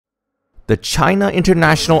The China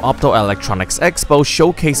International Optoelectronics Expo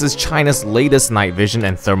showcases China's latest night vision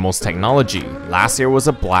and thermals technology. Last year was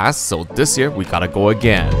a blast, so this year we gotta go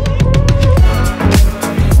again.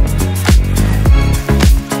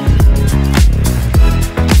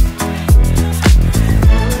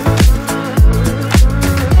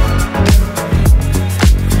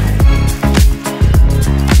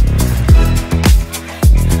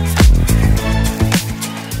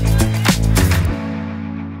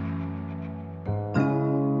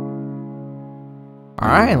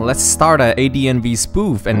 Alright, let's start at ADNV's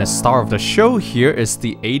booth, and the star of the show here is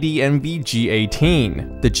the ADNV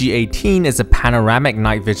G18. The G18 is a panoramic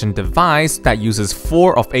night vision device that uses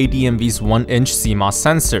 4 of ADNV's 1-inch CMOS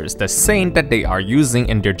sensors, the same that they are using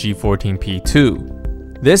in their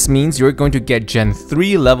G14P2. This means you're going to get Gen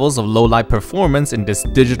 3 levels of low light performance in this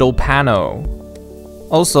digital panel.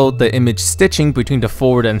 Also, the image stitching between the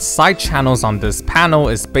forward and side channels on this panel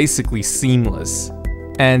is basically seamless.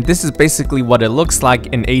 And this is basically what it looks like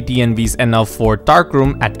in ADNV's NL4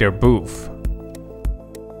 darkroom at their booth.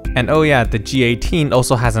 And oh yeah, the G18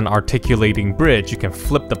 also has an articulating bridge. You can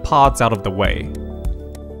flip the pods out of the way.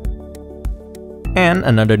 And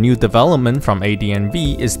another new development from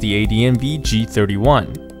ADNV is the ADNV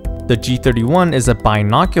G31. The G31 is a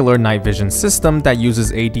binocular night vision system that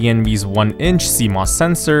uses ADNV's 1-inch CMOS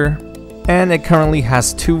sensor, and it currently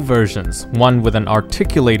has 2 versions, one with an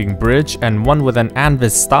articulating bridge and one with an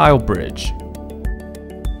ANVIS style bridge.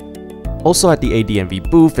 Also at the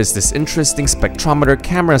ADNV booth is this interesting spectrometer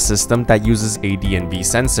camera system that uses ADNV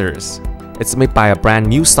sensors. It's made by a brand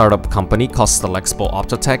new startup company called STELEXPL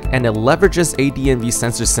Optotech, and it leverages ADNV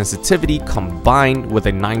sensor sensitivity combined with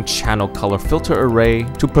a 9-channel color filter array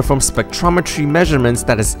to perform spectrometry measurements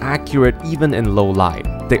that is accurate even in low light.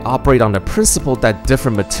 They operate on the principle that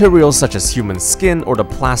different materials such as human skin or the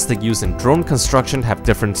plastic used in drone construction have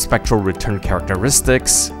different spectral return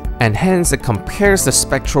characteristics, and hence it compares the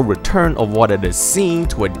spectral return of what it is seeing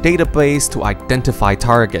to a database to identify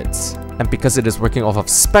targets. And because it is working off of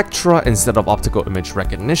spectra instead of optical image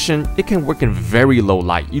recognition, it can work in very low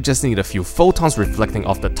light. You just need a few photons reflecting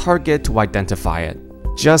off the target to identify it.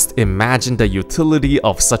 Just imagine the utility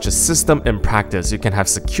of such a system in practice. You can have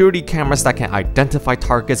security cameras that can identify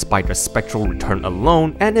targets by their spectral return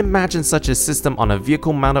alone, and imagine such a system on a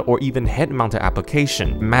vehicle-mounted or even head-mounted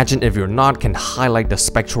application. Imagine if your nod can highlight the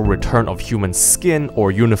spectral return of human skin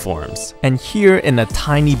or uniforms. And here in a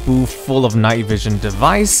tiny booth full of night vision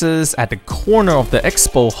devices, at the corner of the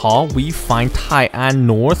expo hall, we find Taian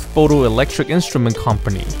North Photoelectric Instrument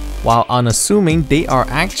Company. While unassuming, they are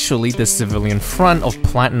actually the civilian front of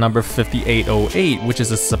plant number 5808, which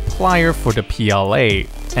is a supplier for the PLA.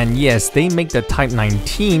 And yes, they make the Type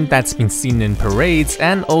 19 that's been seen in parades,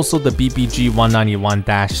 and also the BBG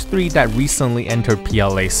 191-3 that recently entered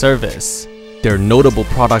PLA service. Their notable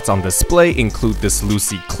products on display include this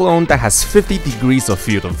Lucie clone that has 50 degrees of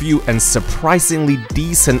field of view and surprisingly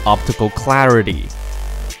decent optical clarity.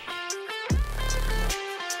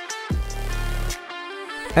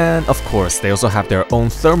 And of course, they also have their own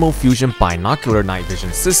thermal fusion binocular night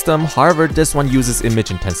vision system. However, this one uses image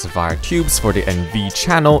intensifier tubes for the NV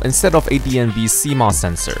channel instead of ADNV's CMOS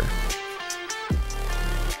sensor.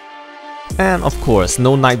 And of course,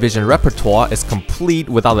 no night vision repertoire is complete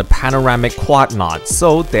without a Panoramic Quad NOD,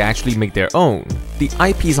 so they actually make their own. The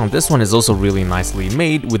eyepiece on this one is also really nicely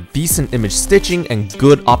made with decent image stitching and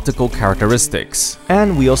good optical characteristics.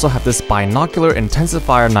 And we also have this binocular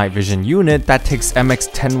intensifier night vision unit that takes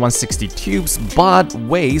MX10160 tubes but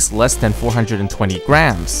weighs less than 420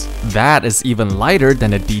 grams. That is even lighter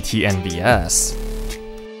than a DT-NVS.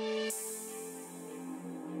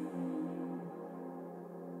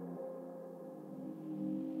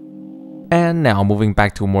 And now moving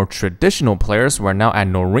back to more traditional players, we're now at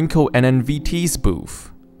Norinco NNVT's booth.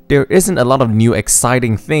 There isn't a lot of new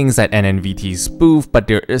exciting things at NNVT's booth, but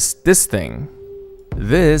there is this thing.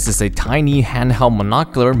 This is a tiny handheld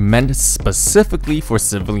monocular meant specifically for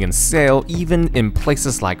civilian sale, even in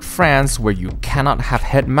places like France where you cannot have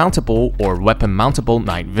head-mountable or weapon-mountable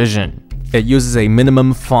night vision. It uses a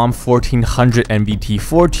minimum FOM 1400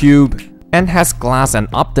 NVT4 tube and has glass and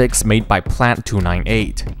optics made by Plant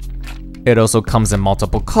 298. It also comes in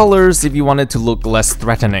multiple colors if you want it to look less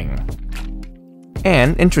threatening.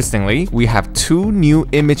 And interestingly, we have 2 new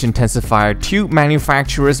image intensifier tube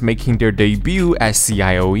manufacturers making their debut at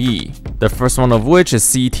CIOE. The first one of which is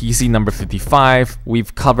CETC No. 55.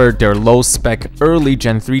 We've covered their low-spec early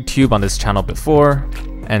Gen 3 tube on this channel before,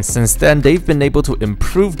 and since then they've been able to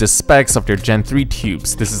improve the specs of their Gen 3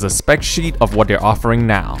 tubes. This is a spec sheet of what they're offering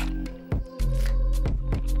now.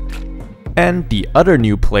 And the other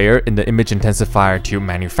new player in the image intensifier tube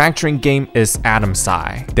manufacturing game is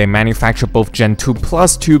ADNV. They manufacture both Gen 2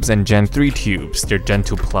 Plus tubes and Gen 3 tubes. Their Gen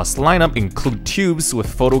 2 Plus lineup include tubes with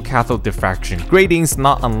photocathode diffraction gratings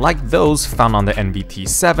not unlike those found on the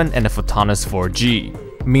NVT7 and the Photonis 4G.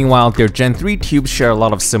 Meanwhile, their Gen 3 tubes share a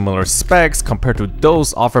lot of similar specs compared to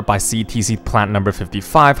those offered by CETC plant number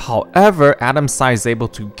 55. However, ADNV is able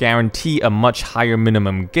to guarantee a much higher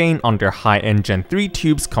minimum gain on their high-end Gen 3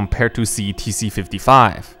 tubes compared to CETC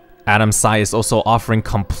 55. ADNV is also offering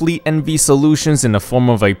complete NV solutions in the form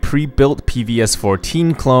of a pre-built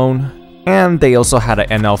PVS-14 clone. And they also had an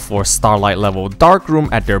NL4 Starlight level darkroom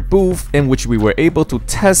at their booth in which we were able to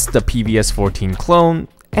test the PVS-14 clone,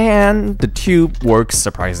 and the tube works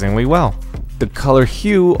surprisingly well. The color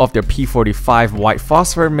hue of their P45 white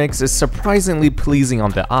phosphor mix is surprisingly pleasing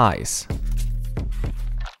on the eyes.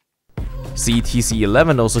 CETC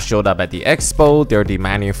 11 also showed up at the expo. They're the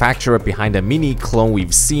manufacturer behind the mini clone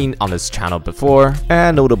we've seen on this channel before,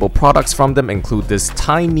 and notable products from them include this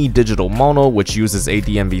tiny digital mono which uses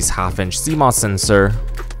ADNV's half-inch CMOS sensor,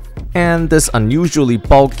 and this unusually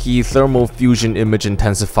bulky thermal fusion image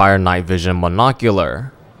intensifier night vision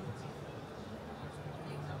monocular.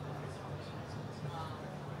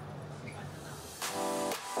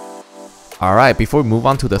 Alright, before we move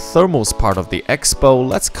on to the thermals part of the expo,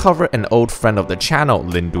 let's cover an old friend of the channel,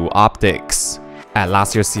 Lindu Optics. At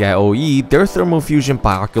last year's CIOE, their thermal fusion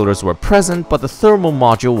binoculars were present, but the thermal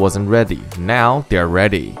module wasn't ready. Now they're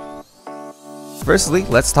ready. Firstly,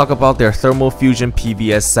 let's talk about their thermal fusion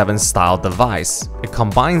PVS-7 style device. It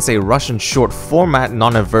combines a Russian short format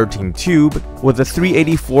non-averting tube with a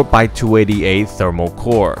 384x288 thermal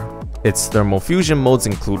core. Its thermal fusion modes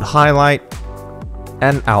include highlight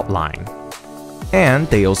and outline. And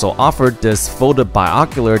they also offered this folded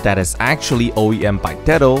binocular that is actually OEM by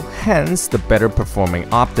Detector, hence the better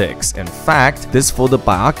performing optics. In fact, this folded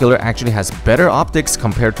binocular actually has better optics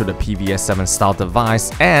compared to the PVS-7 style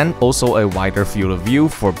device, and also a wider field of view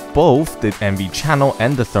for both the NV channel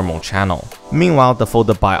and the thermal channel. Meanwhile, the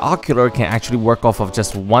folded binocular can actually work off of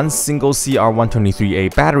just one single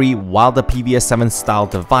CR123A battery, while the PVS-7 style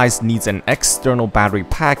device needs an external battery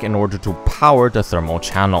pack in order to power the thermal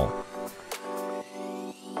channel.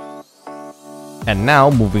 And now,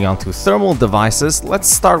 moving on to thermal devices, let's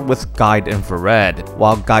start with Guide Infrared.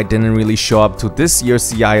 While Guide didn't really show up to this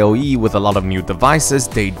year's CIOE with a lot of new devices,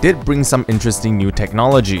 they did bring some interesting new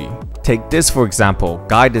technology. Take this for example,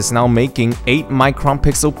 Guide is now making 8 micron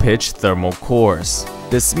pixel pitch thermal cores.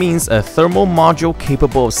 This means a thermal module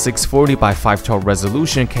capable of 640 by 512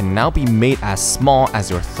 resolution can now be made as small as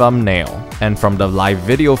your thumbnail. And from the live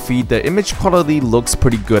video feed, the image quality looks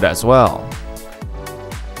pretty good as well.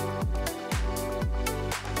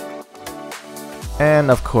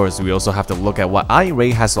 And of course, we also have to look at what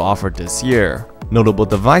iRay has to offer this year. Notable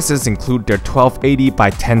devices include their 1280 by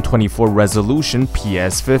 1024 resolution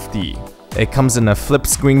PS50. It comes in a flip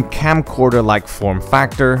screen camcorder-like form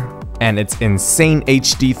factor, and its insane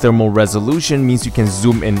HD thermal resolution means you can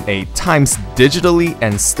zoom in 8 times digitally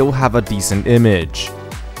and still have a decent image.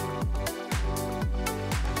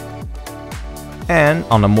 And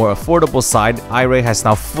on a more affordable side, iRay has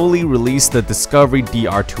now fully released the Discovery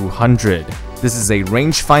DR200. This is a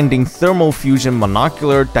range-finding thermal fusion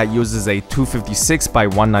monocular that uses a 256 by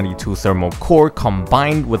 192 thermal core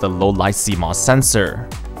combined with a low-light CMOS sensor.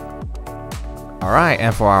 Alright,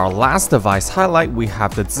 and for our last device highlight, we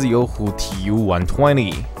have the Ziyouhu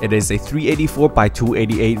TU120. It is a 384 by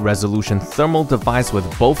 288 resolution thermal device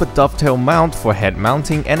with both a dovetail mount for head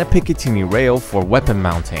mounting and a Picatinny rail for weapon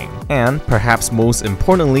mounting. And perhaps most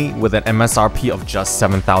importantly, with an MSRP of just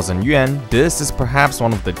 7,000 yuan, this is perhaps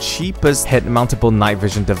one of the cheapest head mountable night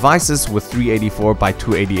vision devices with 384 by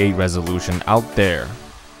 288 resolution out there.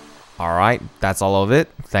 Alright, that's all of it.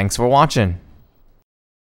 Thanks for watching.